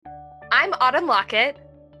I'm Autumn Lockett.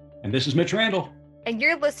 And this is Mitch Randall. And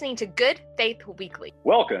you're listening to Good Faith Weekly.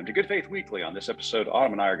 Welcome to Good Faith Weekly. On this episode,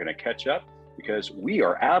 Autumn and I are going to catch up because we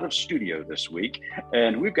are out of studio this week.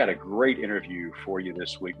 And we've got a great interview for you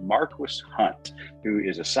this week. Marquis Hunt, who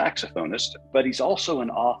is a saxophonist, but he's also an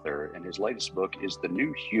author. And his latest book is The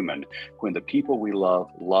New Human, When the People We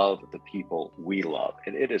Love, Love the People We Love.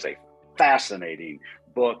 And it is a fascinating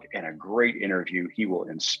book and a great interview. He will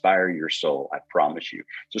inspire your soul, I promise you.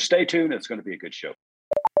 So stay tuned. It's going to be a good show.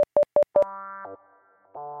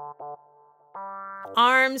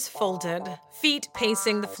 Arms folded, feet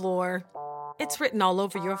pacing the floor. It's written all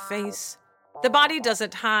over your face. The body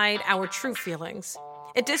doesn't hide our true feelings.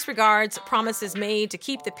 It disregards promises made to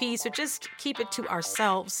keep the peace or just keep it to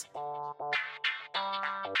ourselves.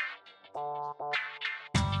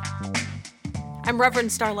 I'm Reverend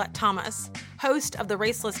Starlette Thomas, host of the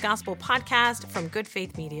Raceless Gospel podcast from Good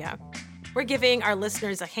Faith Media. We're giving our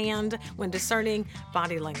listeners a hand when discerning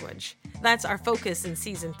body language. That's our focus in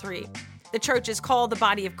Season 3. The church is called the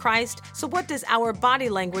body of Christ, so what does our body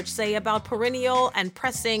language say about perennial and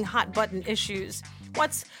pressing hot-button issues?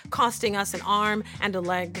 What's costing us an arm and a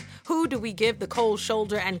leg? Who do we give the cold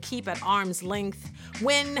shoulder and keep at arm's length?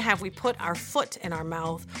 When have we put our foot in our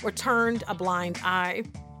mouth or turned a blind eye?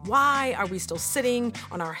 Why are we still sitting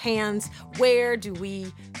on our hands? Where do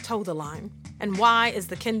we toe the line? And why is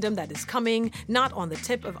the kingdom that is coming not on the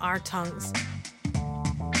tip of our tongues?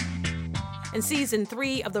 In Season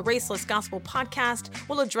 3 of the Raceless Gospel podcast,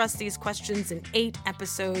 we'll address these questions in 8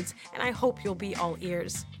 episodes, and I hope you'll be all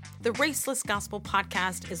ears. The Raceless Gospel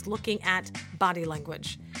podcast is looking at body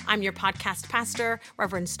language. I'm your podcast pastor,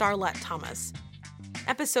 Reverend Starlette Thomas.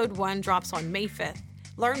 Episode 1 drops on May 5th.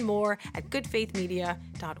 Learn more at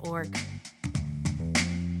goodfaithmedia.org.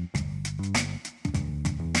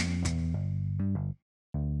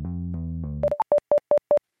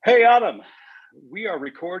 Hey, Autumn. We are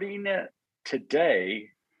recording today,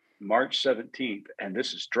 March 17th, and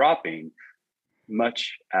this is dropping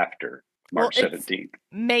much after March 17th.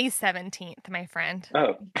 May 17th, my friend.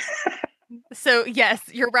 Oh. So, yes,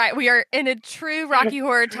 you're right. We are in a true Rocky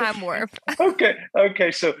Horror time warp.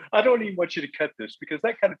 Okay. So I don't even want you to cut this because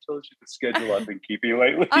that kind of tells you the schedule I've been keeping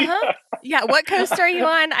lately. Yeah. What coast are you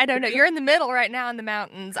on? I don't know. You're in the middle right now in the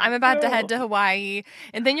mountains. I'm about to head to Hawaii,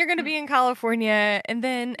 and then you're going to be in California, and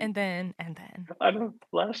then. I know.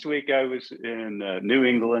 Last week I was in New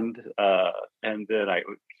England, and then I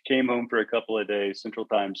came home for a couple of days, Central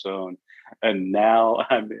Time Zone, and now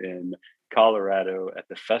I'm in Colorado at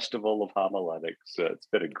the Festival of Homiletics. It's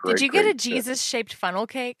been a great. Did you get a Jesus-shaped funnel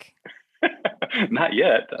cake? Not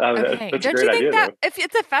yet. Okay. That's Don't a great you think idea, that though. if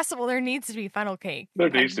it's a festival, there needs to be funnel cake? There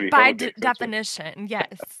needs to be by funnel cake, definition.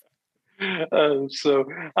 Yes. So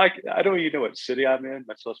I don't even know what city I'm in,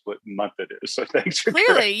 much less what month it is. So thanks for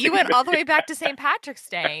clearly you went all the way back to St. Patrick's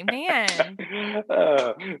Day, man.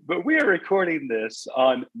 But we are recording this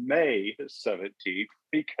on May 17th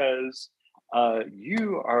because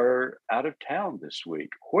you are out of town this week.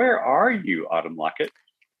 Where are you, Autumn Lockett?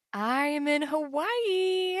 I am in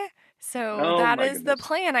Hawaii. So Oh, that my is the goodness.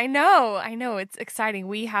 plan. I know. It's exciting.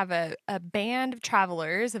 We have a band of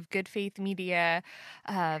travelers of Good Faith Media,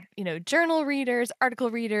 journal readers,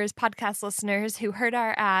 article readers, podcast listeners who heard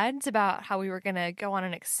our ads about how we were going to go on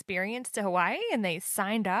an experience to Hawaii, and they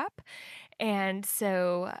signed up. And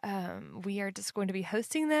so we are just going to be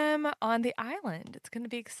hosting them on the island. It's going to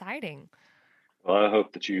be exciting. Well, I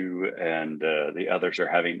hope that you and the others are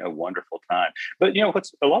having a wonderful time. But,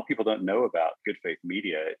 what's a lot of people don't know about Good Faith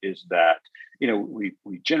Media is that, we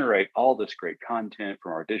generate all this great content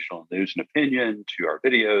from our digital news and opinion to our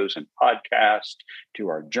videos and podcasts to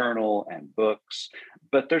our journal and books.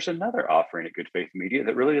 But there's another offering at Good Faith Media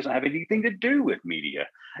that really doesn't have anything to do with media.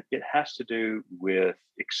 It has to do with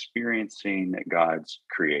experiencing God's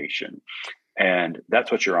creation. And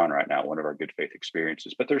that's what you're on right now, one of our Good Faith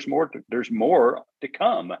experiences. But there's more to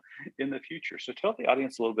come in the future. So tell the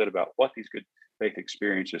audience a little bit about what these Good Faith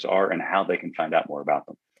experiences are and how they can find out more about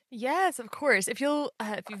them. Yes, of course. If you've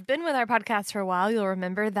been with our podcast for a while, you'll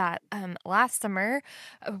remember that last summer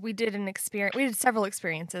we did several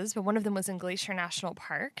experiences, but one of them was in Glacier National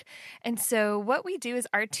Park. And so what we do is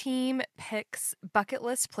our team picks bucket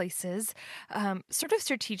list places, sort of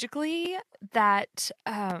strategically that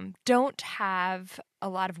don't have a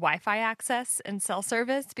lot of Wi-Fi access and cell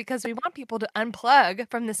service because we want people to unplug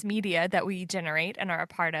from this media that we generate and are a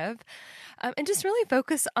part of, and just really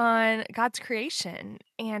focus on God's creation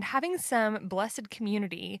and having some blessed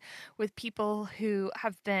community with people who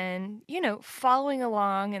have been, following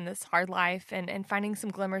along in this hard life and finding some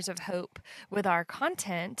glimmers of hope with our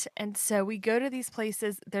content. And so we go to these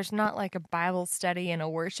places. There's not like a Bible study and a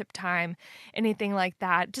worship time, anything like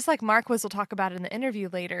that. Just like Marquez will talk about in the interview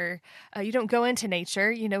later, you don't go into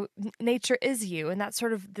nature, nature is you. And that's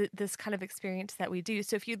sort of this kind of experience that we do.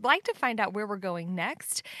 So if you'd like to find out where we're going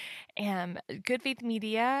next, Good Faith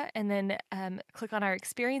Media, and then click on our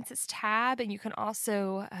experiences tab, and you can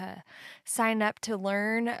also sign up to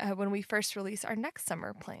learn when we first release our next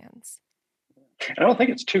summer plans. I don't think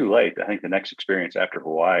it's too late. I think the next experience after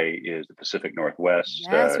Hawaii is the Pacific Northwest.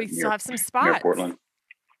 Yes, we still have some spots near Portland.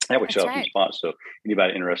 Yeah, we still have some right. spots. So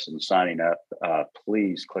anybody interested in signing up,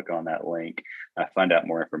 please click on that link, find out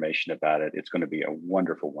more information about it. It's going to be a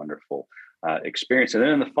wonderful, wonderful experience. And then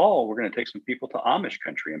in the fall, we're going to take some people to Amish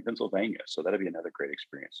country in Pennsylvania. So that'll be another great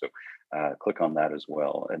experience. So click on that as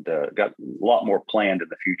well. And got a lot more planned in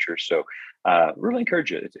the future. So really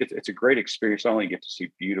encourage you. It's a great experience. Not only get to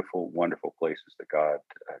see beautiful, wonderful places that God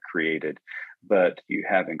created, but you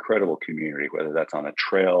have incredible community, whether that's on a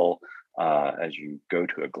trail, as you go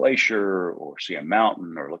to a glacier or see a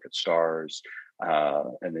mountain or look at stars,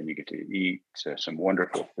 and then you get to eat some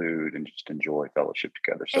wonderful food and just enjoy fellowship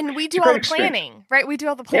together. So and we do all the planning, right? We do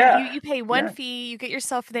all the planning. Yeah. You pay one fee, you get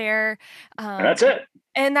yourself there. And that's it.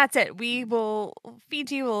 And that's it. We will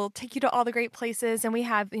feed you, we'll take you to all the great places. And we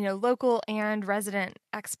have, local and resident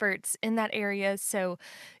experts in that area. So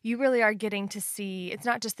you really are getting to see, it's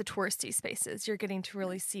not just the touristy spaces. You're getting to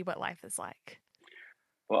really see what life is like.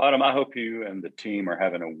 Well, Autumn, I hope you and the team are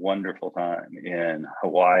having a wonderful time in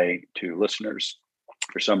Hawaii. To listeners,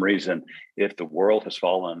 for some reason, if the world has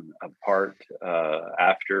fallen apart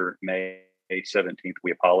after May 17th,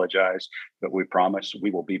 we apologize, but we promise we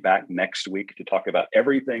will be back next week to talk about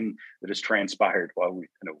everything that has transpired while we've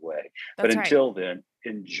been away. But until then,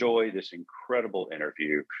 enjoy this incredible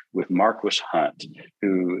interview with Marquess Hunt,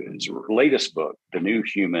 whose latest book, The New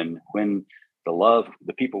Human, When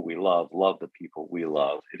the people we love the people we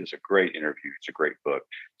love. It is a great interview. It's a great book.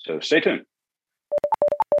 So stay tuned.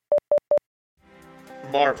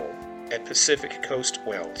 Marvel at Pacific Coast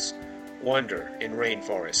Wells. Wonder in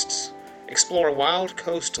rainforests. Explore wild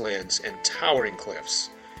coastlands and towering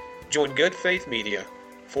cliffs. Join Good Faith Media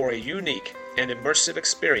for a unique and immersive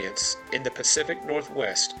experience in the Pacific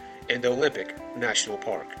Northwest and Olympic National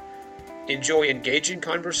Park. Enjoy engaging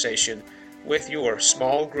conversation with your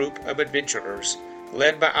small group of adventurers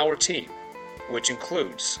led by our team, which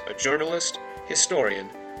includes a journalist, historian,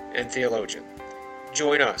 and theologian.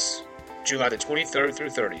 Join us July the 23rd through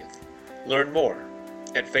 30th. Learn more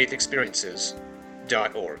at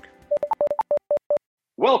faithexperiences.org.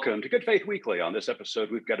 Welcome to Good Faith Weekly. On this episode,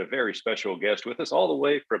 we've got a very special guest with us all the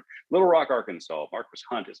way from Little Rock, Arkansas. Marquess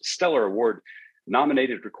Hunt is a Stellar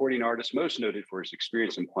Award-nominated recording artist, most noted for his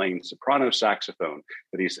experience in playing soprano saxophone,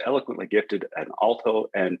 but he's eloquently gifted an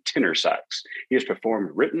alto and tenor sax. He has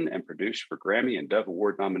performed, written, and produced for Grammy and Dove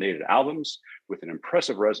Award-nominated albums. With an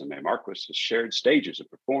impressive resume, Marquess has shared stages and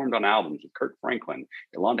performed on albums with Kirk Franklin,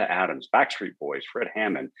 Yolanda Adams, Backstreet Boys, Fred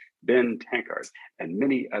Hammond, Ben Tankard, and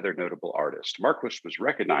many other notable artists. Marquess was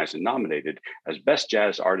recognized and nominated as Best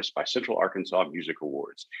Jazz Artist by Central Arkansas Music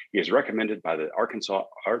Awards. He is recommended by the Arkansas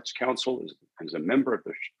Arts Council as a member of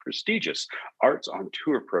the prestigious Arts on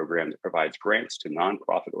Tour program that provides grants to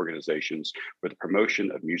nonprofit organizations for the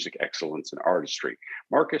promotion of music excellence and artistry.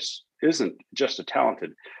 Marquess isn't just a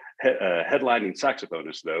talented headlining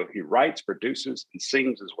saxophonist, though. He writes, produces, and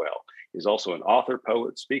sings as well. He's also an author,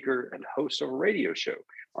 poet, speaker, and host of a radio show.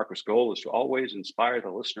 Marquess' goal is to always inspire the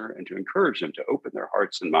listener and to encourage them to open their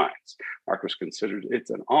hearts and minds. Marquess considers it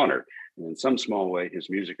an honor, and in some small way, his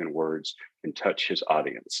music and words can touch his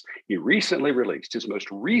audience. He recently released his most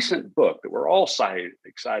recent book that we're all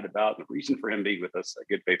excited about, the reason for him being with us at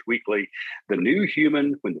Good Faith Weekly, The New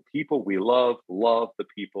Human, When the People We Love the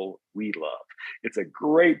People We Love. It's a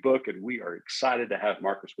great book, and we are excited to have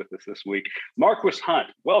Marquess with us this week. Marquess Hunt,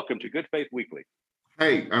 welcome to Good Faith Weekly.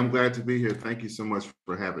 Hey, I'm glad to be here. Thank you so much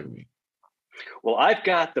for having me. Well, I've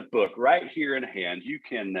got the book right here in hand. You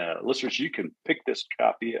can, listeners, you can pick this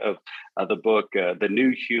copy of the book, The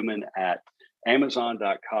New Human, at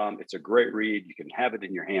Amazon.com. It's a great read. You can have it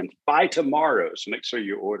in your hands by tomorrow, so make sure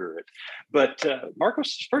you order it. But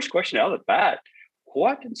Marquess, first question out of the bat,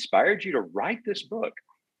 what inspired you to write this book?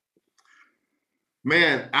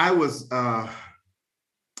 Man, I was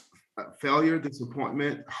failure,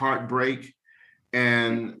 disappointment, heartbreak,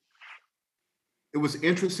 and it was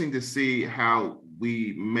interesting to see how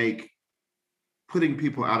we make putting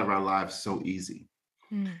people out of our lives so easy.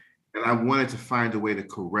 Mm. And I wanted to find a way to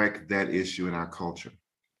correct that issue in our culture.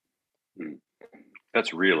 Mm.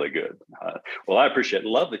 That's really good. Well, I appreciate it.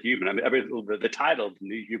 Love the Human. The title, The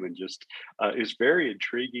New Human, just is very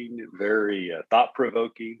intriguing, very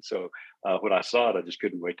thought-provoking. So when I saw it, I just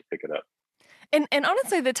couldn't wait to pick it up. And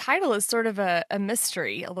honestly, the title is sort of a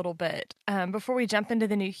mystery a little bit. Before we jump into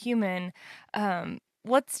The New Human,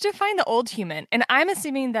 let's define the old human. And I'm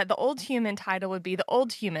assuming that the old human title would be The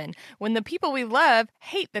Old Human, when the people we love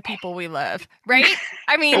hate the people we love, right?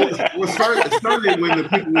 I mean... Certainly when the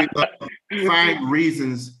people we love find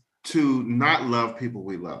reasons to not love people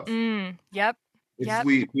we love. Yep.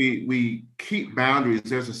 We keep boundaries.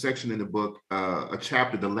 There's a section in the book, a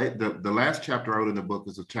chapter, the last chapter I wrote in the book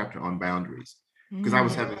is a chapter on boundaries, because I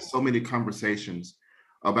was having so many conversations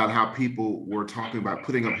about how people were talking about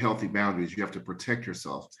putting up healthy boundaries. You have to protect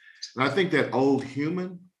yourself. And I think that old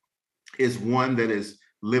human is one that is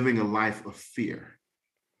living a life of fear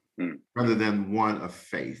rather than one of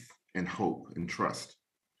faith and hope and trust.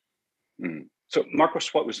 So,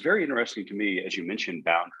 Marcos, what was very interesting to me, as you mentioned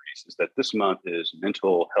boundaries, is that this month is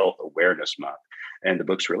Mental Health Awareness Month, and the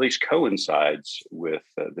book's release coincides with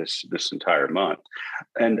this entire month.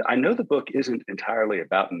 And I know the book isn't entirely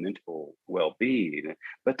about mental well-being,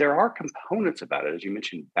 but there are components about it, as you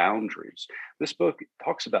mentioned, boundaries. This book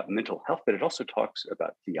talks about mental health, but it also talks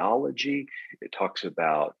about theology. It talks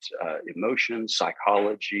about emotions,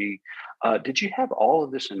 psychology. Did you have all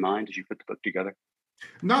of this in mind as you put the book together?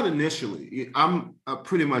 Not initially. I'm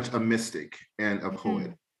pretty much a mystic and a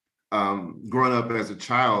poet. Growing up as a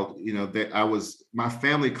child, my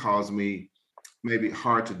family calls me maybe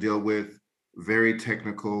hard to deal with, very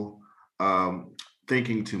technical,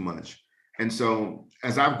 thinking too much. And so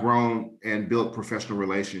as I've grown and built professional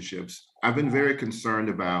relationships, I've been very concerned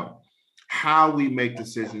about how we make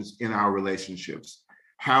decisions in our relationships,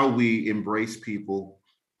 how we embrace people.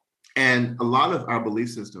 And a lot of our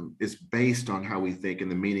belief system is based on how we think and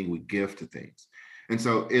the meaning we give to things. And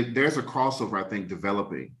so there's a crossover, I think,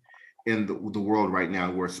 developing in the world right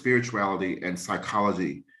now, where spirituality and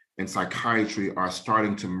psychology and psychiatry are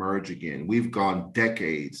starting to merge again. We've gone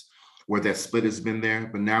decades where that split has been there,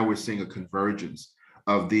 but now we're seeing a convergence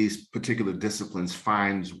of these particular disciplines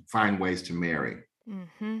find ways to marry.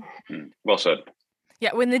 Well said.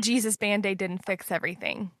 Yeah, when the Jesus Band-Aid didn't fix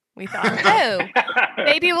everything, we thought,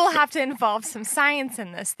 maybe we'll have to involve some science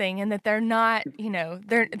in this thing, and that they're not,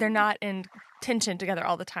 they're not in tension together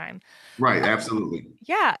all the time. Right, absolutely.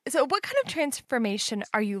 Yeah. So what kind of transformation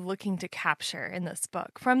are you looking to capture in this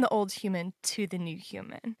book, from the old human to the new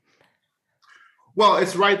human? Well,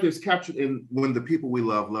 it's right. There's captured in When the People We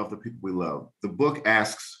Love the people we love. The book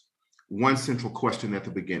asks one central question at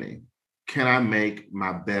the beginning: can I make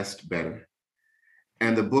my best better?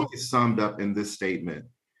 And the book is summed up in this statement: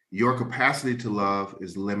 your capacity to love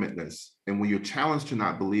is limitless. And when you're challenged to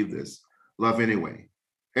not believe this, love anyway.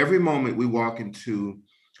 Every moment we walk into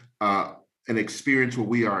an experience where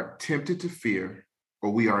we are tempted to fear or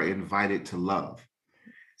we are invited to love.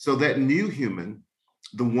 So that new human,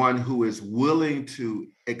 the one who is willing to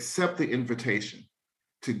accept the invitation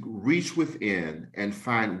to reach within and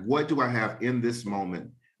find, what do I have in this moment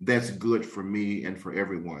that's good for me and for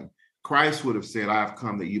everyone? Christ would have said, I have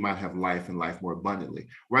come that you might have life and life more abundantly.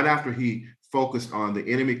 Right after he focused on the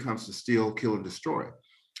enemy comes to steal, kill, and destroy.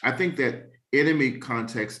 I think that enemy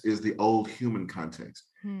context is the old human context.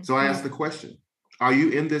 So I ask the question, are you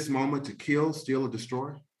in this moment to kill, steal, or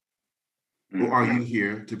destroy? Or are you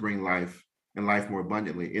here to bring life and life more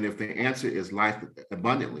abundantly? And if the answer is life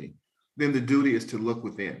abundantly, then the duty is to look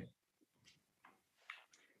within.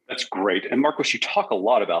 That's great. And Marcos, you talk a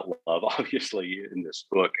lot about love, obviously, in this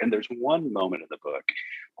book. And there's one moment in the book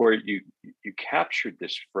where you captured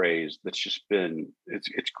this phrase that's just been,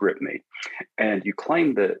 it's gripped me. And you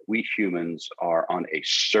claim that we humans are on a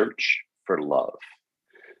search for love.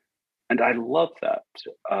 And I love that,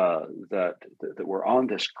 that we're on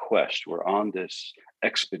this quest, we're on this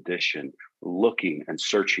expedition, looking and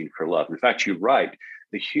searching for love. In fact, you write,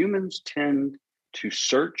 the humans tend to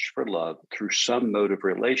search for love through some mode of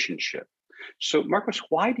relationship. So, Marcos,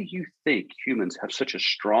 why do you think humans have such a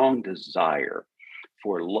strong desire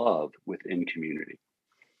for love within community?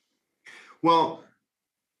 Well,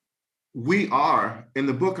 we are, in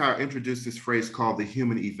the book, I introduced this phrase called the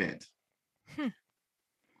human event.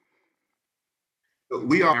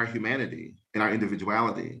 We are our humanity and our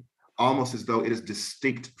individuality, almost as though it is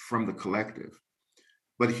distinct from the collective.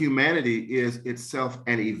 But humanity is itself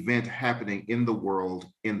an event happening in the world,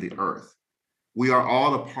 in the earth. We are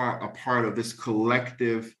all a part of this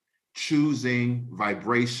collective choosing,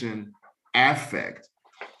 vibration, affect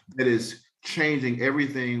that is changing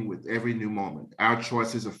everything with every new moment. Our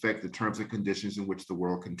choices affect the terms and conditions in which the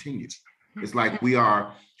world continues. It's like we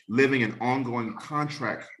are living an ongoing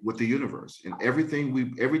contract with the universe, and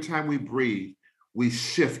every time we breathe, we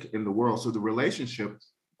shift in the world. So the relationship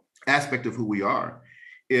aspect of who we are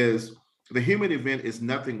is the human event is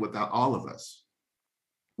nothing without all of us.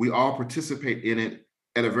 We all participate in it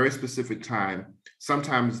at a very specific time.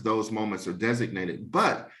 Sometimes those moments are designated,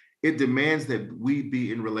 but it demands that we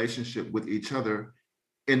be in relationship with each other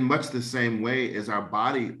in much the same way as our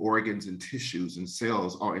body organs and tissues and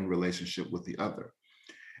cells are in relationship with the other.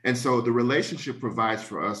 And so the relationship provides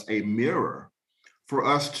for us a mirror for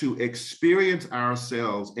us to experience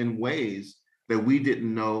ourselves in ways that we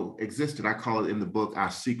didn't know existed. I call it in the book our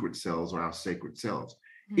secret selves or our sacred selves.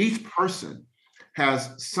 Each person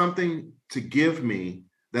has something to give me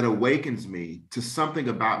that awakens me to something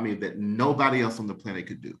about me that nobody else on the planet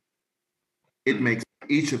could do. It makes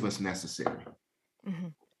each of us necessary. Mm-hmm.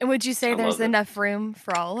 And would you say there's enough room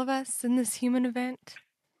for all of us in this human event?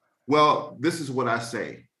 Well, this is what I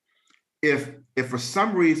say. If for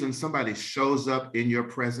some reason somebody shows up in your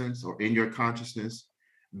presence or in your consciousness,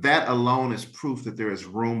 that alone is proof that there is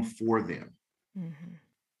room for them.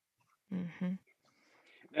 Mm-hmm. Mm-hmm.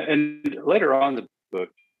 And later on in the book,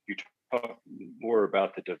 you talk more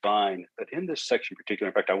about the divine, but in this section in particular,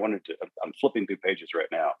 in fact, I'm flipping through pages right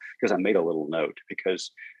now because I made a little note,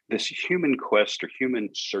 because this human quest or human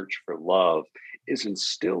search for love is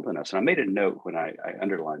instilled in us. And I made a note when I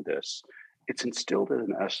underlined this. It's instilled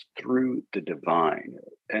in us through the divine.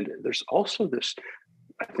 And there's also this,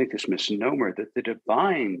 I think, this misnomer that the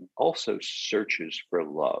divine also searches for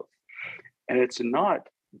love. And it's not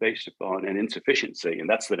based upon an insufficiency. And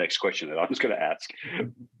that's the next question that I was going to ask.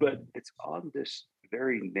 But it's on this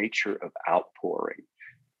very nature of outpouring.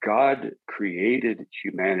 God created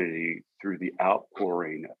humanity through the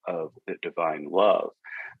outpouring of the divine love,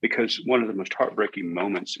 because one of the most heartbreaking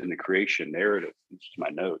moments in the creation narrative, this is my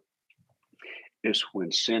note, is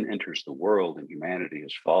when sin enters the world and humanity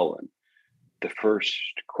has fallen. The first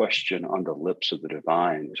question on the lips of the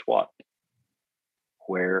divine is what?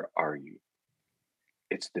 Where are you?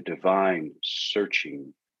 It's the divine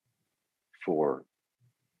searching for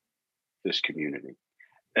this community.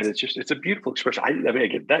 And it's a beautiful expression. I mean,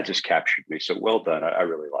 again, that just captured me. So well done. I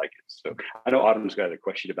really like it. So I know Autumn's got a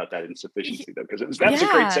question about that insufficiency, though, because that's a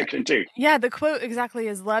great section too. Yeah, the quote exactly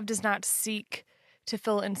is, love does not seek to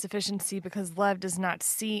fill insufficiency because love does not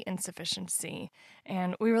see insufficiency.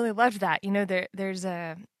 And we really loved that. You know, there's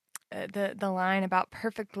the line about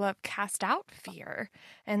perfect love cast out fear.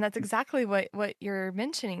 And that's exactly what you're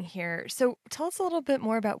mentioning here. So tell us a little bit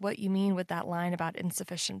more about what you mean with that line about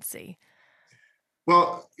insufficiency.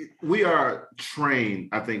 Well, we are trained,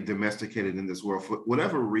 I think, domesticated in this world. For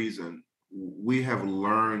whatever reason, we have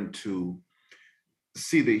learned to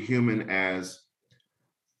see the human as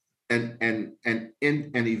an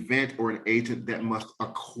event or an agent that must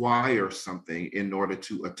acquire something in order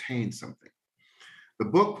to attain something. The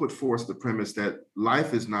book put forth the premise that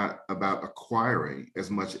life is not about acquiring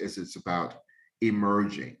as much as it's about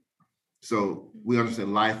emerging. So we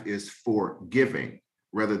understand life is for giving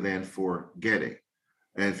rather than for getting.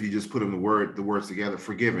 And if you just put them the words together,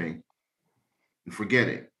 forgiving and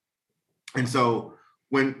forgetting. And so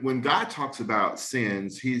when God talks about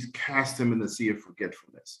sins, he's cast them in the sea of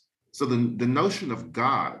forgetfulness. So the notion of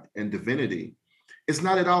God and divinity is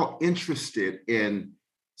not at all interested in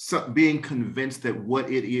being convinced that what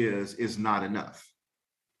it is not enough.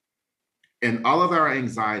 And all of our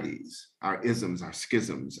anxieties, our isms, our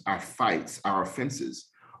schisms, our fights, our offenses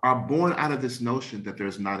are born out of this notion that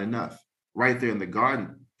there's not enough. Right there in the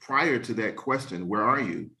garden, prior to that question, where are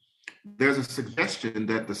you? There's a suggestion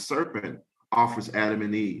that the serpent offers Adam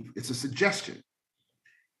and Eve. It's a suggestion.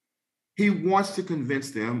 He wants to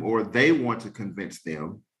convince them, or they want to convince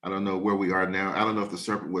them. I don't know where we are now. I don't know if the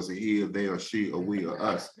serpent was a he or they or she or we or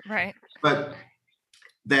us. Right. But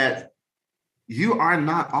that you are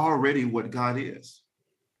not already what God is.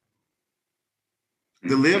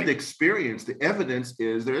 The lived experience, the evidence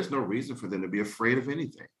is there is no reason for them to be afraid of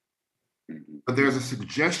anything. But there's a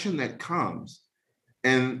suggestion that comes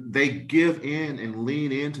and they give in and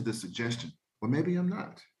lean into the suggestion. Well, maybe I'm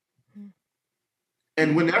not.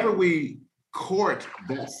 And whenever we court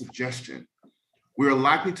that suggestion, we're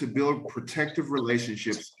likely to build protective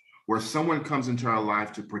relationships where someone comes into our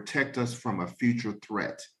life to protect us from a future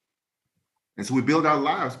threat. And so we build our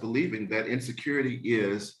lives believing that insecurity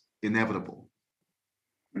is inevitable.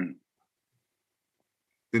 The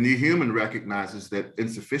new human recognizes that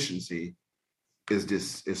insufficiency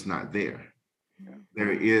is not there.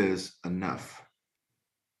 there is enough.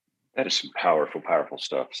 That is some powerful, powerful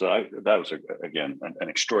stuff. So that was, again, an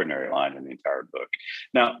extraordinary line in the entire book.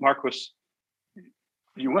 Now, Marquis,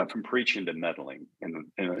 you went from preaching to meddling in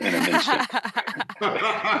an instant.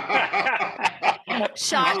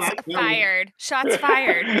 Shots fired. Shots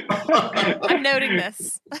fired. I'm noting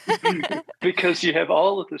this. Because you have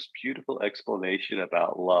all of this beautiful explanation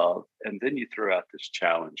about love, and then you throw out this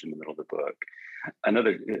challenge in the middle of the book.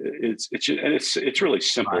 Another, it's really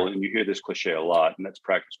simple, and you hear this cliche a lot, and that's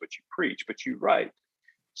practice what you preach. But you write,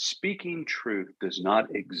 speaking truth does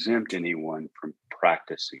not exempt anyone from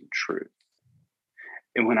practicing truth.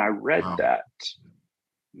 And when I read that,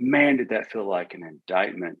 man, did that feel like an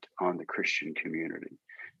indictment on the Christian community,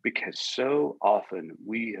 because so often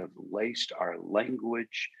we have laced our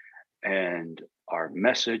language and our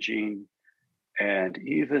messaging and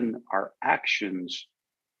even our actions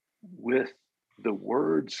with the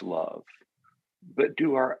words love, but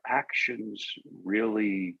do our actions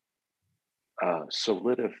really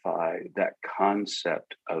solidify that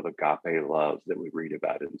concept of agape love that we read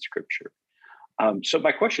about in Scripture? So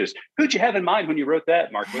my question is, who'd you have in mind when you wrote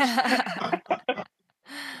that, Marquis?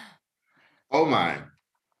 Oh my.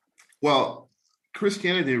 Well,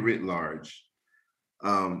 Christianity writ large,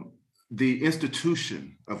 the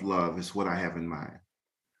institution of love is what I have in mind,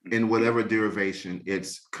 in whatever derivation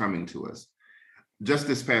it's coming to us. Just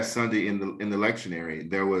this past Sunday in the lectionary,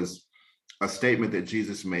 there was a statement that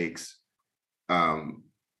Jesus makes.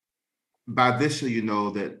 By this shall you know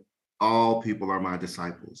that all people are my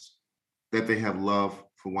disciples, that they have love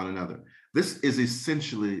for one another. This is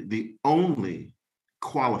essentially the only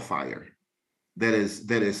qualifier that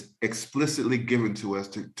is explicitly given to us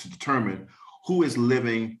to determine who is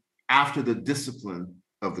living after the discipline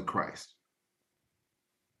of the Christ.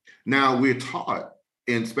 Now, we're taught,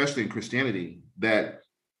 and especially in Christianity, that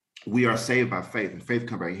we are saved by faith, and faith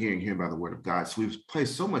comes by hearing, hearing by the word of God. So we've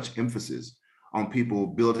placed so much emphasis on people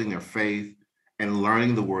building their faith and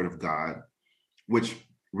learning the word of God, which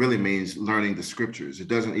really means learning the scriptures. It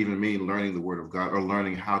doesn't even mean learning the word of God or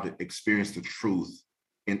learning how to experience the truth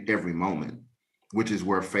in every moment, which is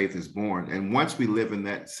where faith is born. And once we live in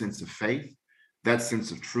that sense of faith, that sense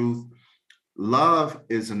of truth, love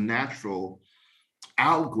is a natural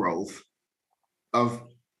outgrowth of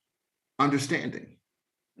understanding,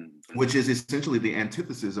 which is essentially the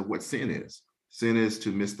antithesis of what sin is. Sin is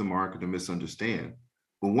to miss the mark or to misunderstand.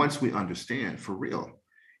 But once we understand for real,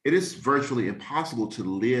 it is virtually impossible to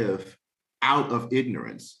live out of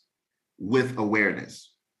ignorance with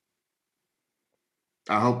awareness.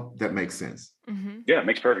 I hope that makes sense. Mm-hmm. Yeah, it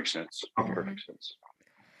makes perfect sense. Okay. Perfect sense.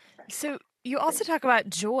 So you also talk about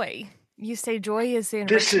joy. You say joy is the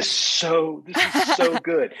This is so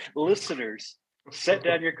good. Listeners, set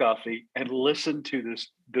down your coffee and listen to this.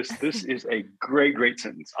 This is a great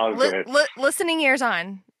sentence. I'll go ahead. Listening ears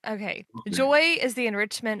on. Okay. Joy is the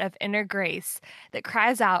enrichment of inner grace that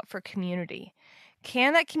cries out for community.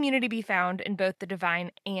 Can that community be found in both the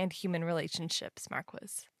divine and human relationships,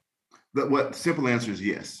 Marquis? The simple answer is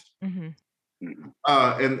yes. Mm-hmm.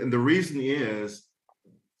 And the reason is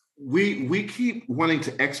we keep wanting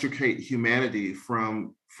to extricate humanity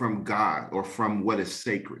from God or from what is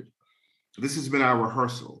sacred. This has been our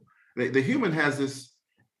rehearsal. The human has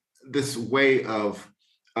this way of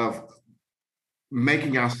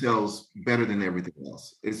making ourselves better than everything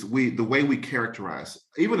else. It's the way we characterize,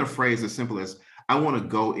 even a phrase as simple as, I want to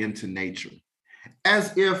go into nature,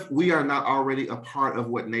 as if we are not already a part of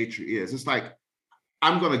what nature is. It's like,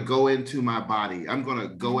 I'm going to go into my body. I'm going to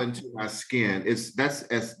go into my skin.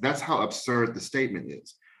 That's how absurd the statement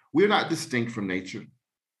is. We're not distinct from nature.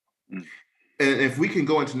 And if we can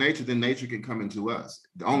go into nature, then nature can come into us.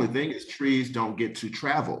 The only thing is trees don't get to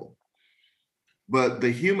travel. But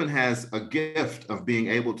the human has a gift of being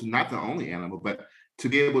able to, not the only animal, but to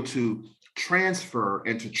be able to transfer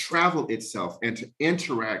and to travel itself and to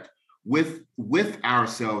interact with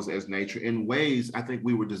ourselves as nature in ways I think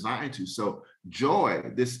we were designed to. So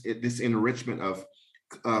joy, this enrichment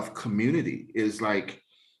of community is like,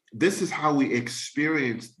 this is how we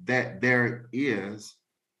experience that there is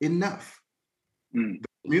enough. The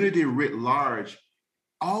community writ large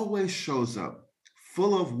always shows up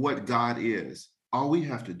full of what God is. All we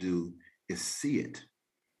have to do is see it.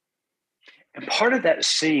 And part of that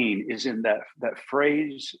scene is in that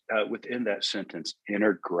phrase within that sentence,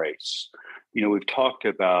 inner grace. You know, we've talked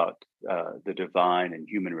about the divine and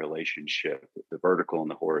human relationship, the vertical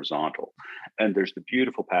and the horizontal. And there's the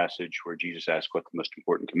beautiful passage where Jesus asks what the most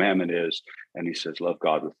important commandment is. And he says, love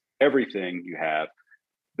God with everything you have.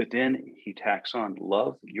 But then he tacks on,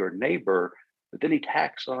 love your neighbor. But then he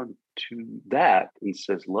tacks on to that and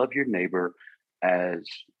says, love your neighbor as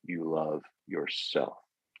you love yourself.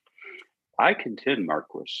 I contend,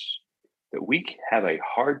 Marquis, that we have a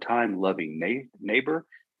hard time loving neighbor,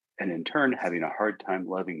 and in turn having a hard time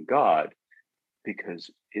loving God, because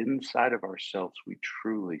inside of ourselves, we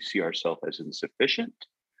truly see ourselves as insufficient,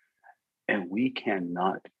 and we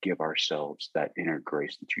cannot give ourselves that inner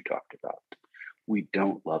grace that you talked about. We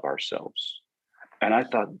don't love ourselves. And I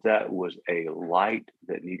thought that was a light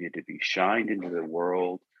that needed to be shined into the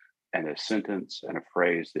world, and a sentence and a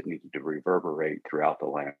phrase that needed to reverberate throughout the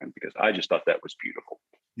land, because I just thought that was beautiful.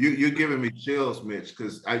 You're giving me chills, Mitch,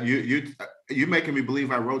 because you're making me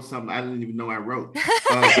believe I wrote something I didn't even know I wrote.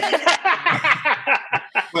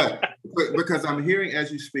 But because I'm hearing as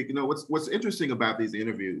you speak, what's interesting about these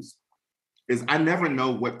interviews is I never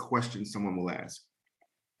know what question someone will ask.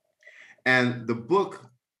 And the book,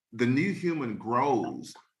 The New Human,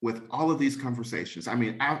 grows with all of these conversations. I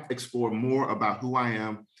mean, I've explored more about who I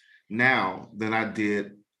am now than I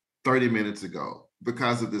did 30 minutes ago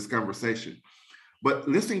because of this conversation. But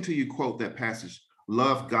listening to you quote that passage,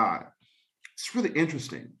 love God, it's really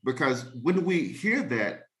interesting, because when we hear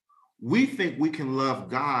that, we think we can love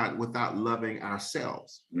God without loving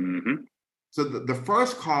ourselves. Mm-hmm. So the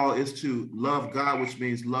first call is to love God, which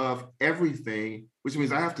means love everything, which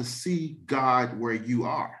means I have to see God where you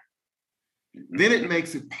are. Mm-hmm. Then it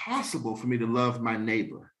makes it possible for me to love my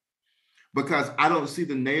neighbor, because I don't see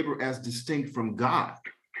the neighbor as distinct from God.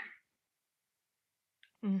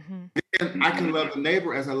 Mm-hmm. And I can love the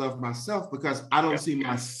neighbor as I love myself, because I don't see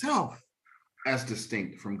myself as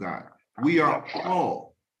distinct from God. We are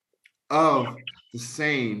all of the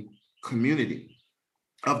same community,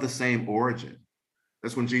 of the same origin.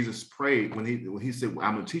 That's when Jesus prayed, when he said,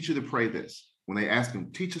 I'm going to teach you to pray this. When they asked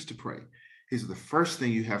him, teach us to pray, he said, the first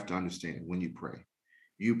thing you have to understand when you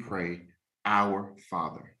pray, our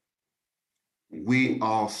Father. We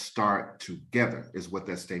all start together is what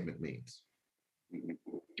that statement means.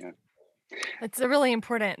 It's really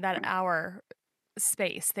important that our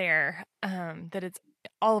space there, that it's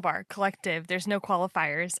all of our collective. There's no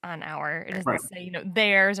qualifiers on our. It doesn't say,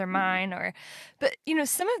 theirs or mine, but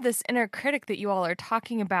some of this inner critic that you all are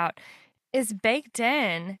talking about is baked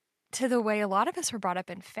in to the way a lot of us were brought up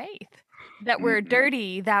in faith. That we're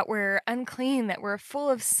dirty, that we're unclean, that we're full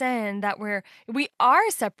of sin, that we are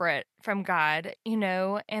separate from God,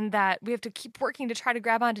 and that we have to keep working to try to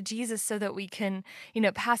grab onto Jesus so that we can,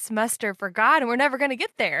 pass muster for God. And we're never going to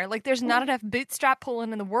get there. Like, there's not enough bootstrap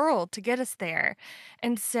pulling in the world to get us there.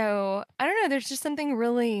 And so, I don't know, there's just something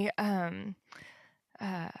really,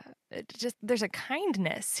 there's a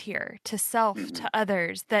kindness here to self, to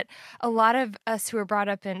others, that a lot of us who are brought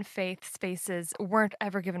up in faith spaces weren't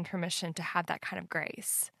ever given permission to have that kind of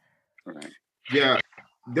grace. Right. Yeah,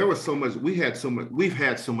 there was so much. We've had so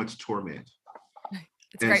much torment.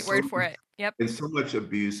 It's a great word for it. Yep. And so much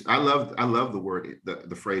abuse. I love the word,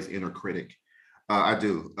 the phrase inner critic. I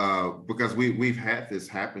do, because we've had this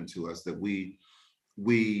happen to us, that we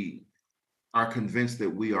are convinced that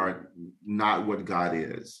we are not what God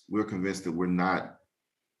is. We're convinced that we're not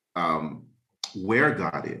where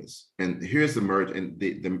God is. And here's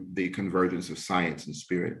the convergence of science and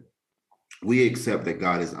spirit. We accept that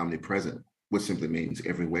God is omnipresent, which simply means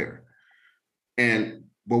everywhere.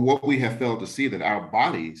 But what we have failed to see, that our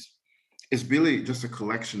bodies is really just a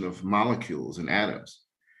collection of molecules and atoms.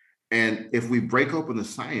 And if we break open the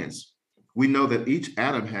science, we know that each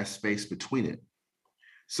atom has space between it.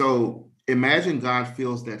 So imagine God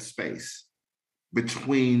fills that space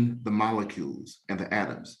between the molecules and the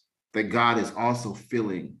atoms, that God is also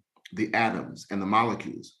filling the atoms and the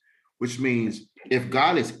molecules, which means if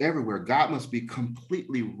God is everywhere, God must be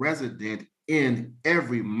completely resident in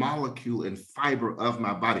every molecule and fiber of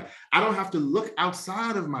my body. I don't have to look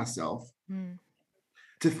outside of myself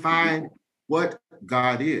to find what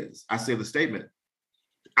God is. I say the statement,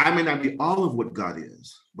 I may not be all of what God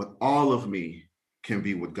is, but all of me can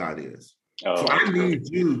be what God is. So I need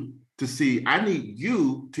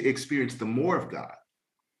you to experience the more of God.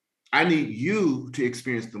 I need you to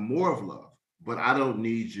experience the more of love, but I don't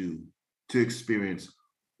need you to experience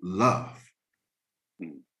love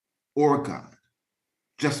or God,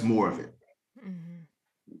 just more of it.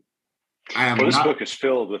 This book is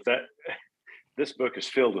filled with that. This book is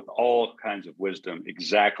filled with all kinds of wisdom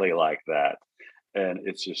exactly like that. And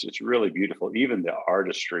it's really beautiful. Even the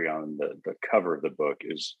artistry on the cover of the book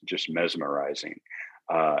is just mesmerizing,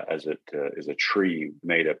 as it is a tree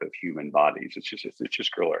made up of human bodies. It's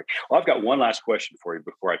just glorious. Well, I've got one last question for you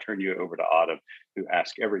before I turn you over to Autumn, who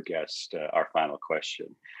asks every guest our final question.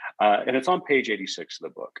 And it's on page 86 of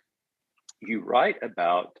the book. You write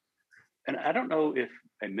about and I don't know if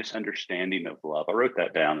a misunderstanding of love, I wrote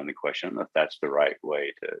that down in the question. I don't know if that's the right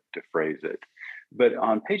way to phrase it. But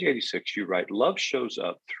on page 86, you write, love shows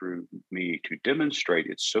up through me to demonstrate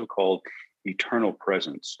its so-called eternal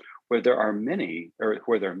presence, where there are many, or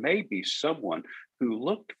where there may be someone who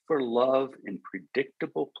looked for love in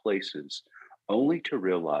predictable places, only to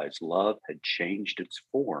realize love had changed its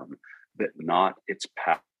form, but not its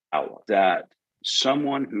power. That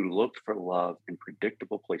someone who looked for love in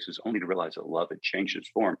predictable places, only to realize that love had changed its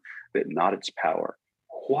form, but not its power.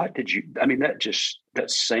 What did you, I mean,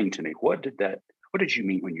 that's saying to me, what did you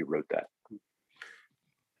mean when you wrote that?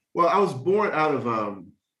 Well, I was born out of,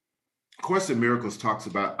 Course in Miracles talks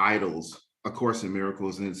about idols, A Course in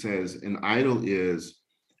Miracles, and it says an idol is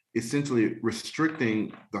essentially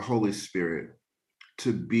restricting the Holy Spirit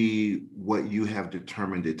to be what you have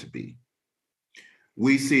determined it to be.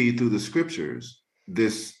 We see through the scriptures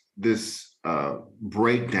this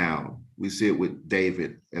breakdown. We see it with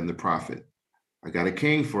David and the prophet. I got a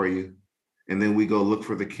king for you. And then we go look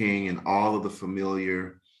for the king and all of the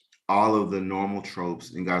familiar, all of the normal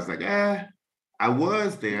tropes. And God's like, I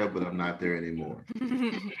was there, but I'm not there anymore.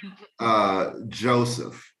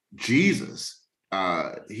 Joseph, Jesus,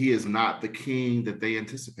 he is not the king that they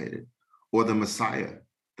anticipated or the Messiah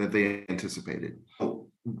that they anticipated.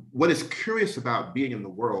 What is curious about being in the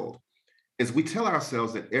world is we tell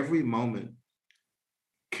ourselves that every moment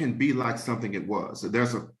can be like something it was.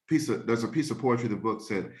 There's a piece of poetry in the book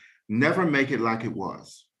said, never make it like it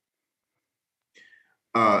was.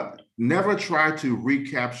 Never try to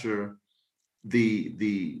recapture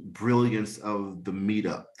the brilliance of the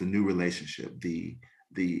meetup, the new relationship, the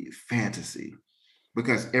fantasy,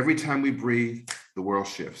 because every time we breathe, the world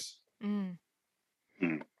shifts. Mm.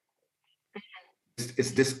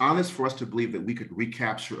 It's dishonest for us to believe that we could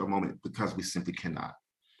recapture a moment because we simply cannot.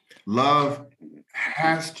 Love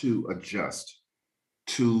has to adjust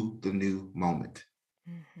to the new moment.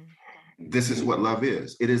 Mm-hmm. This is what love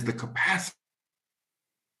is. It is the capacity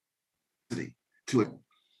to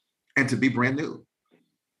and to be brand new.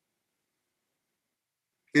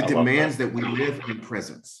 It demands that we live in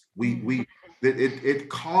presence. It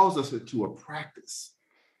calls us to a practice,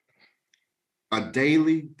 a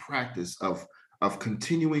daily practice of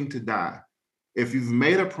continuing to die. If you've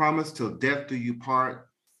made a promise till death do you part,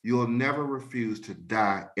 you'll never refuse to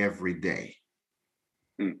die every day.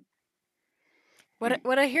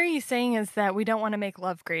 What I hear you saying is that we don't want to make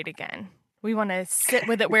love great again. We want to sit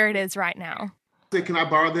with it where it is right now. Can I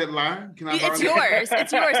borrow that line? It's yours.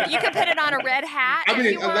 It's yours. You can put it on a red hat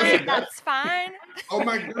if you want. That's fine. Oh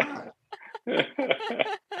my God. I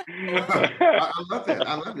love that.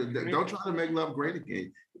 I love it. Don't try to make love great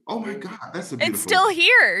again. Oh my God, that's a beautiful. It's still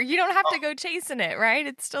here. You don't have to go chasing it, right?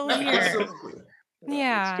 It's still here. Absolutely.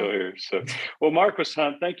 Yeah. It's still here. So, well, Marquis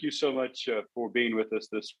Hunt, thank you so much for being with us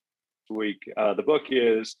this week. The book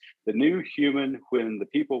is The New Human, When the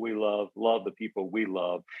People We Love the People We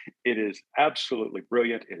Love. It is absolutely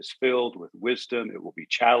brilliant. It is filled with wisdom. It will be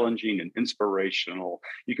challenging and inspirational.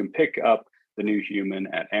 You can pick up The New Human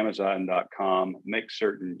at Amazon.com. Make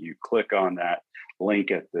certain you click on that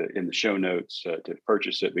link in the show notes to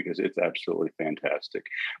purchase it, because it's absolutely fantastic.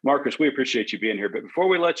 Marquis, we appreciate you being here. But before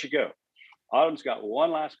we let you go, Autumn's got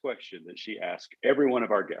one last question that she asked every one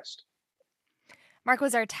of our guests.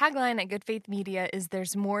 Marquis, our tagline at Good Faith Media is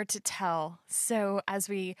 "There's more to tell." So as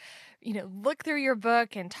we, look through your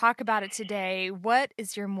book and talk about it today, what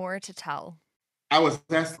is your more to tell? I was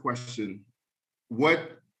asked the question,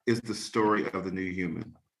 what is the story of the new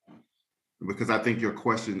human? Because I think your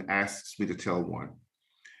question asks me to tell one.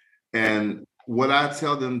 And what I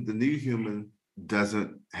tell them, the new human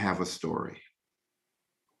doesn't have a story,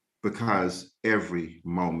 because every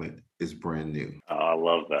moment is brand new. Oh, I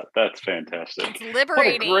love that. That's fantastic. It's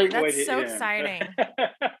liberating. That's so exciting.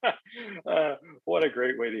 What a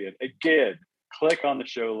great way to end. Again, click on the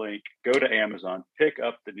show link, go to Amazon, pick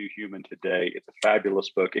up The New Human today. It's a fabulous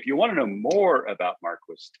book. If you want to know more about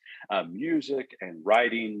Marquis' music and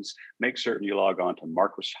writings, make certain you log on to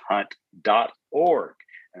marquishunt.org.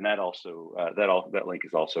 And that also that link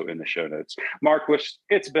is also in the show notes. Marquis,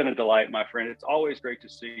 it's been a delight, my friend. It's always great to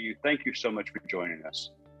see you. Thank you so much for joining us.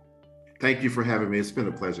 Thank you for having me. It's been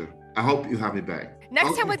a pleasure. I hope you have me back.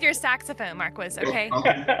 Next time with your saxophone, Marquis, okay?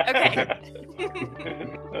 Okay.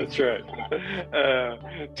 That's right.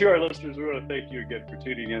 To our listeners, we want to thank you again for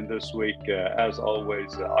tuning in this week. As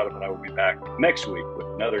always, Autumn and I will be back next week with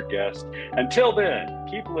another guest. Until then,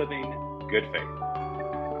 keep living good faith.